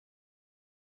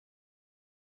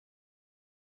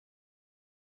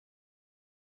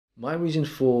My reason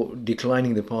for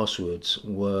declining the passwords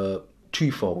were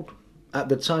twofold. At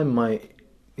the time, my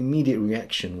immediate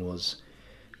reaction was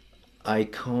I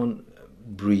can't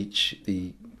breach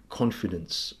the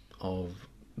confidence of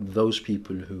those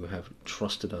people who have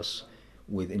trusted us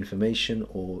with information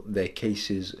or their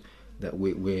cases that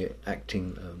we're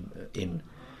acting in.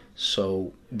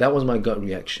 So that was my gut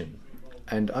reaction.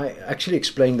 And I actually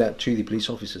explained that to the police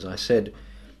officers. I said,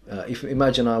 if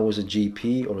imagine I was a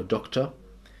GP or a doctor,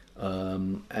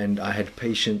 and I had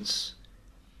patients.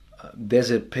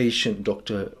 There's a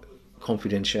patient-doctor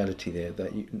confidentiality there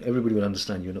that everybody will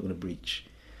understand you're not going to breach.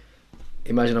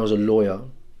 Imagine I was a lawyer,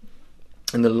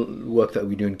 and the work that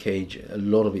we do in Cage, a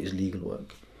lot of it is legal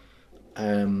work.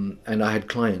 And I had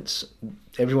clients.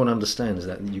 Everyone understands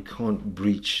that you can't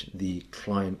breach the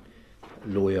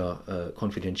client-lawyer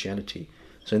confidentiality.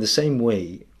 So in the same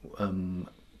way,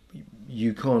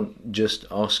 you can't just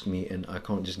ask me and I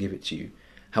can't just give it to you.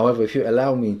 However, if you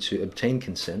allow me to obtain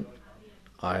consent,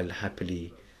 I'll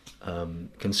happily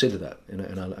consider that,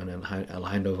 and I'll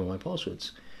hand over my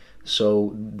passwords.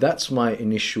 So that's my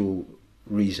initial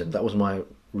reason. That was my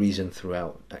reason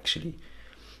throughout, actually.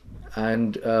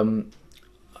 And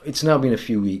it's now been a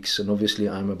few weeks, and obviously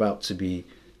I'm about to be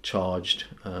charged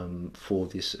for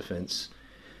this offence.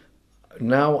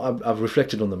 Now I've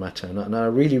reflected on the matter, and I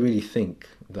really, really think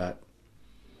that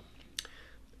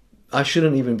I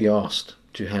shouldn't even be asked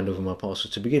to hand over my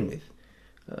password to begin with.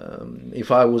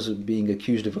 If I was being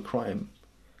accused of a crime,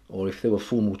 or if there were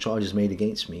formal charges made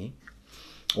against me,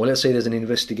 or let's say there's an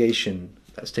investigation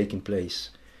that's taking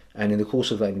place, and in the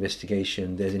course of that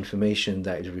investigation there's information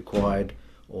that is required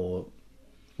or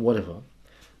whatever,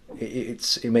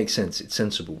 it makes sense, it's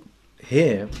sensible.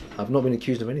 Here, I've not been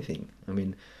accused of anything. I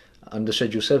mean, under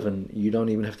Schedule 7, you don't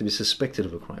even have to be suspected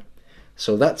of a crime.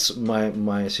 So that's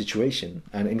my situation,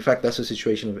 and in fact that's the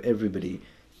situation of anybody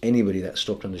that's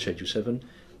stopped under Schedule 7.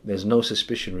 There's no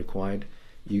suspicion required.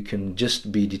 You can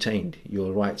just be detained.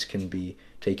 Your rights can be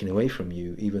taken away from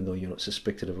you even though you're not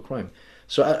suspected of a crime.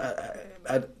 So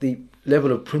at the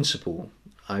level of principle,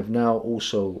 I've now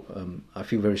also, I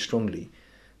feel very strongly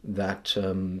that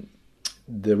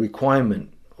the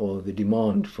requirement or the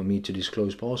demand for me to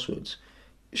disclose passwords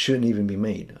shouldn't even be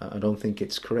made. I don't think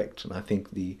it's correct, and I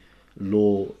think the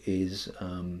law is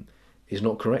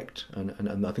not correct,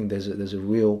 and I think there's a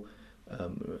real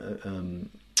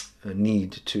a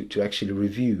need to actually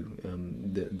review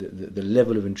the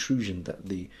level of intrusion that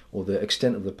or the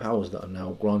extent of the powers that are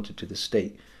now granted to the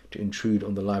state to intrude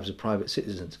on the lives of private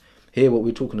citizens. Here, what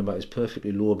we're talking about is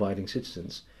perfectly law-abiding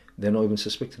citizens. They're not even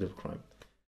suspected of a crime.